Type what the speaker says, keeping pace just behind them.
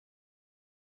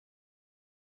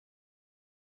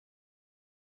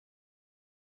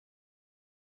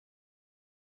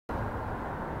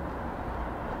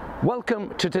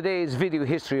Welcome to today's video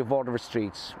history of Waterford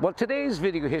streets. Well, today's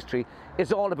video history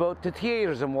is all about the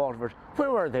theatres in Waterford. Where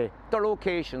were they? Their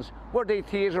locations. Were they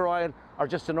Theatre Royal or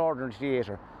just an ordinary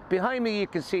theatre? Behind me you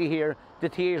can see here the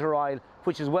Theatre Royal,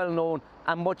 which is well known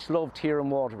and much loved here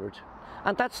in Waterford.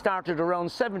 And that started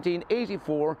around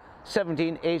 1784,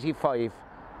 1785.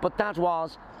 But that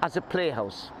was as a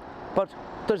playhouse. But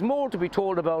there's more to be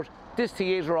told about this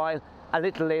Theatre Royal a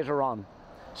little later on.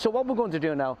 So what we're going to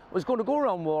do now is going to go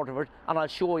around Waterford and I'll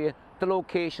show you the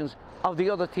locations of the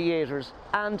other theatres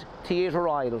and Theatre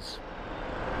Royals.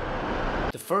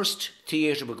 The first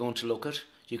theatre we're going to look at,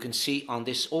 you can see on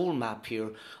this old map here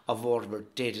of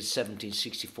Waterford dated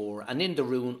 1764, and in the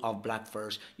ruin of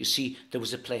Blackfriars you see there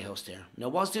was a playhouse there. Now,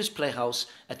 was this playhouse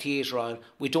a Theatre Royal?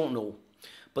 We don't know.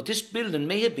 But this building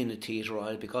may have been a Theatre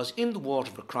Royal because in the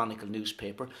Waterford Chronicle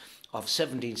newspaper of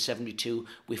 1772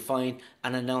 we find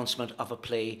an announcement of a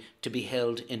play to be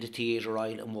held in the Theatre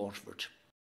Royal in Waterford.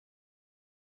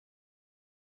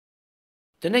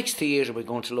 The next theatre we're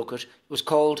going to look at was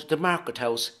called the Market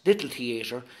House Little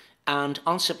Theatre, and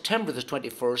on September the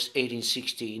 21st,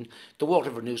 1816, the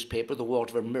Waterford newspaper, the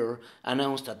Waterford Mirror,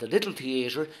 announced that the Little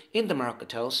Theatre in the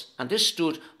Market House, and this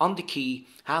stood on the quay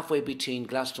halfway between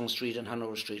Gladstone Street and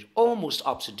Hanover Street, almost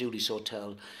opposite Dooley's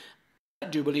Hotel. I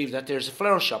do believe that there's a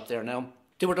flower shop there now.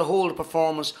 They were to hold a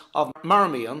performance of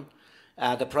Marmion.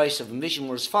 The price of admission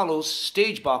were as follows: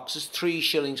 stage boxes 3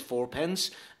 shillings 4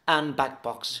 pence and back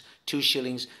boxes 2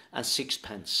 shillings and 6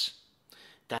 pence.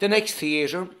 The next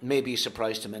theatre may be a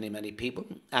surprise to many people,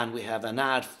 and we have an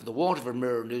ad for the Waterford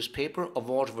Mirror newspaper of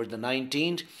Waterford the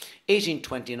 19th,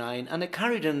 1829, and it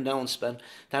carried an announcement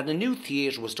that a new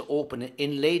theatre was to open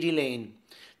in Lady Lane.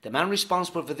 The man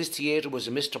responsible for this theatre was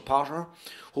a Mr. Potter,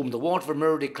 whom the Waterford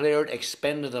Mirror declared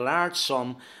expended a large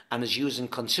sum and is using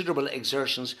considerable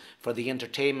exertions for the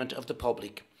entertainment of the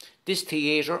public. This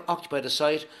theatre occupied the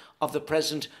site of the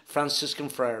present Franciscan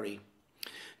Friary.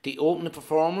 The opening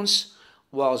performance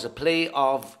was a play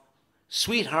of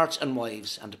Sweethearts and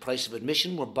Wives, and the price of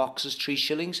admission were boxes 3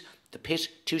 shillings, the pit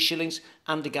 2 shillings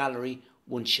and the gallery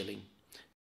 1 shilling.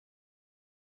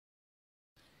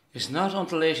 It's not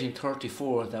until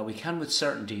 1834 that we can with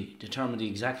certainty determine the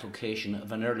exact location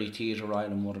of an early Theatre Royal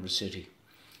in Waterford City.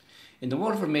 In the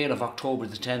Waterford Mail of October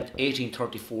the 10th,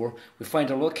 1834, we find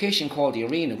a location called the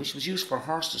Arena, which was used for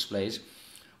horse displays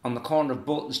on the corner of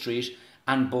Bolton Street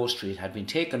and Bow Street, had been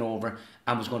taken over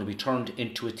and was going to be turned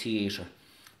into a theatre.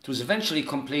 It was eventually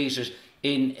completed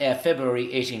in February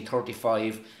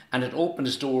 1835, and it opened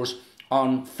its doors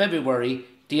on February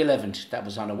the 11th, that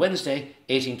was on a Wednesday,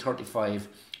 1835,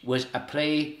 with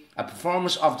a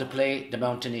performance of the play The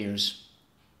Mountaineers.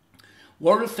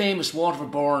 World famous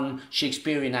Waterford-born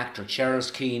Shakespearean actor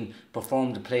Charles Keane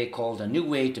performed a play called A New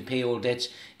Way to Pay Old Debts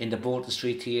in the Bolton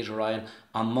Street Theatre Royal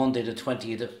on Monday the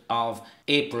 20th of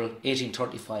April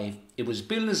 1835. It was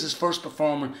billed as his first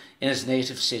performance in his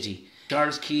native city.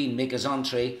 Charles Keane made his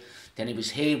entree, then he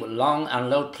was hailed with long and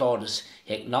loud plaudits.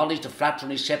 He acknowledged the flattering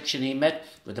reception he met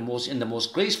in the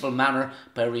most graceful manner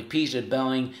by repeated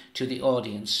bowing to the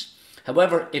audience.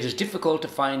 However, it is difficult to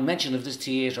find mention of this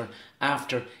theatre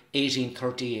after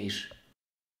 1838.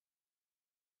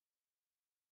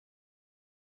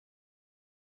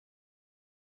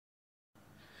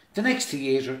 The next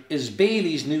theatre is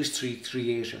Bailey's New Street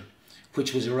Theatre,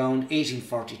 which was around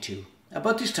 1842.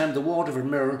 About this time, the Waterford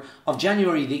Mirror of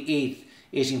January the 8th,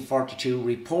 1842,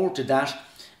 reported that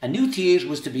a new theatre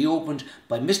was to be opened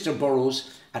by Mr.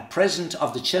 Burrows, at present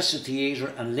of the Chester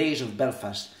Theatre and late of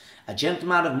Belfast. A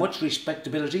gentleman of much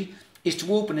respectability is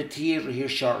to open a theatre here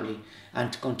shortly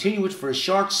and to continue it for a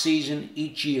short season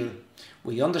each year.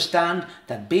 We understand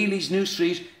that Bailey's New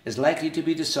Street is likely to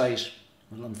be the site.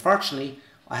 Well, unfortunately,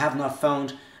 I have not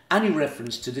found any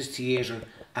reference to this theatre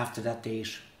after that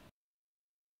date.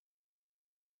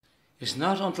 It's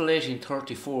not until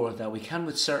 1834 that we can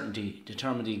with certainty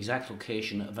determine the exact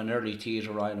location of an early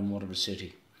Theatre Royal in Waterford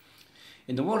City.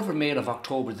 In the Waterford Mail of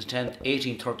October the 10th,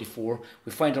 1834,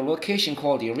 we find a location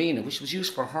called the Arena, which was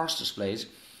used for horse displays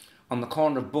on the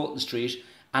corner of Bolton Street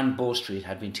and Bow Street,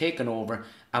 had been taken over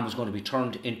and was going to be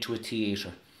turned into a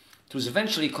theatre. It was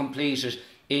eventually completed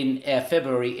in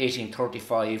February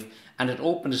 1835, and it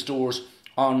opened its doors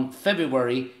on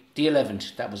February the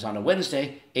 11th, that was on a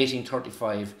Wednesday,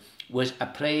 1835, with a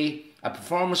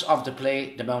performance of the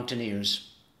play The Mountaineers.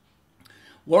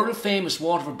 World famous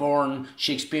Waterford-born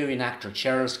Shakespearean actor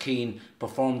Charles Keane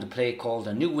performed a play called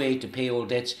A New Way to Pay Old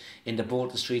Debts in the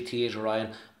Bolton Street Theatre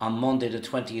Royal on Monday the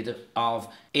 20th of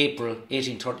April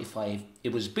 1835.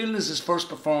 It was billed as his first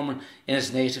performance in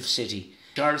his native city.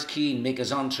 Charles Keane made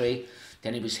his entree,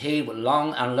 Then he was hailed with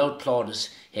long and loud plaudits.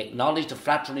 He acknowledged the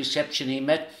flattering reception he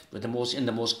met with in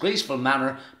the most graceful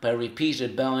manner by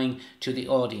repeated bowing to the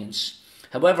audience.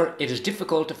 However, it is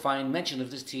difficult to find mention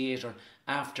of this theatre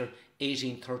after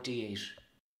 1838.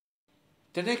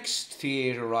 The next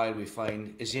Theatre Royal we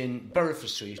find is in Waterford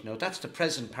Street. Now that's the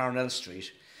present Parnell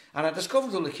Street. And I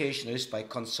discovered the location of this by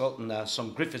consulting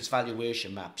some Griffith's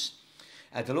valuation maps.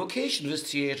 The location of this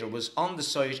theatre was on the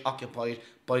site occupied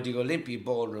by the Olympia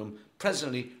Ballroom,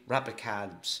 presently Rapid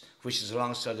Cabs, which is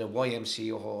alongside the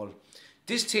YMCA Hall.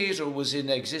 This theatre was in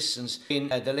existence in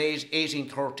the late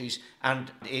 1830s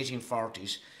and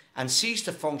 1840s and ceased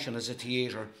to function as a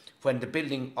theatre when the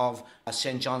building of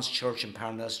St John's Church in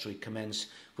Parnell Street commenced,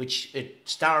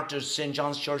 St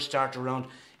John's Church started around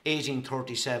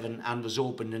 1837 and was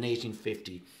opened in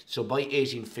 1850. So by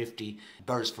 1850,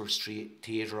 Beresford Street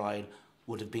Theatre Royal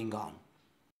would have been gone.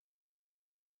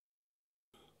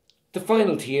 The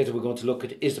final theatre we're going to look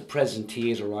at is the present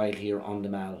Theatre Royal here on the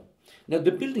Mall. Now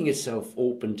the building itself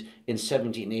opened in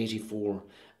 1784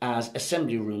 as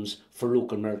assembly rooms for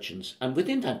local merchants, and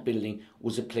within that building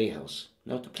was a playhouse.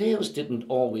 Now the playhouse didn't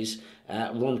always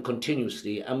run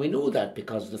continuously, and we know that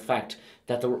because of the fact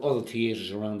that there were other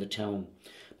theatres around the town.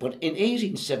 But in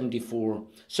 1874,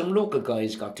 some local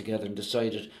guys got together and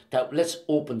decided that let's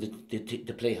open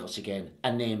the playhouse again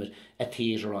and name it a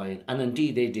Theatre Royal, and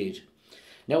indeed they did.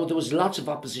 Now there was lots of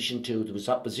opposition too. There was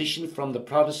opposition from the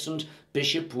Protestant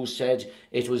bishop who said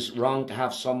it was wrong to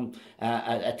have some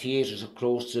a theatre so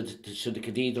close to the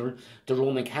cathedral. The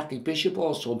Roman Catholic bishop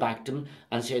also backed him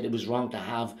and said it was wrong to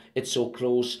have it so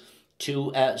close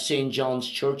to St John's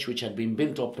Church, which had been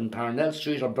built up in Parnell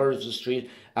Street or Beresford Street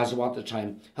as of at the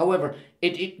time. However,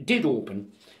 it did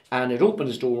open, and it opened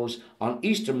its doors on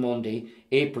Easter Monday,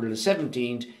 April the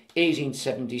 17th,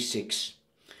 1876.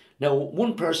 Now,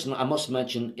 one person I must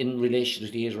mention in relation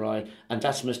to the Theatre Royal, and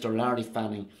that's Mr. Larry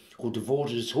Fanning, who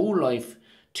devoted his whole life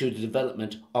to the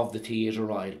development of the Theatre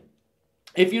Royal.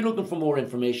 If you're looking for more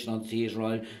information on the Theatre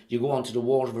Royal, you go onto the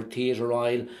Waterford Theatre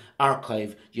Royal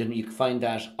archive. You can find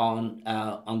that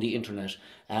on the internet,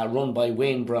 run by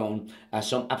Wayne Brown.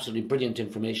 Some absolutely brilliant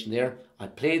information there. I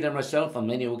played there myself on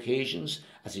many occasions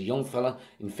as a young fella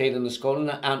in Fade in the Skull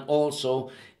and also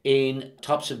in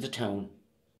Tops of the Town.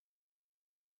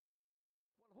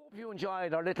 I hope you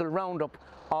enjoyed our little roundup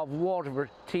of Waterford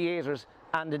theatres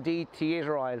and indeed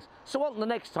Theatre Royals. So until the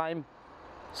next time,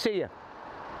 see ya.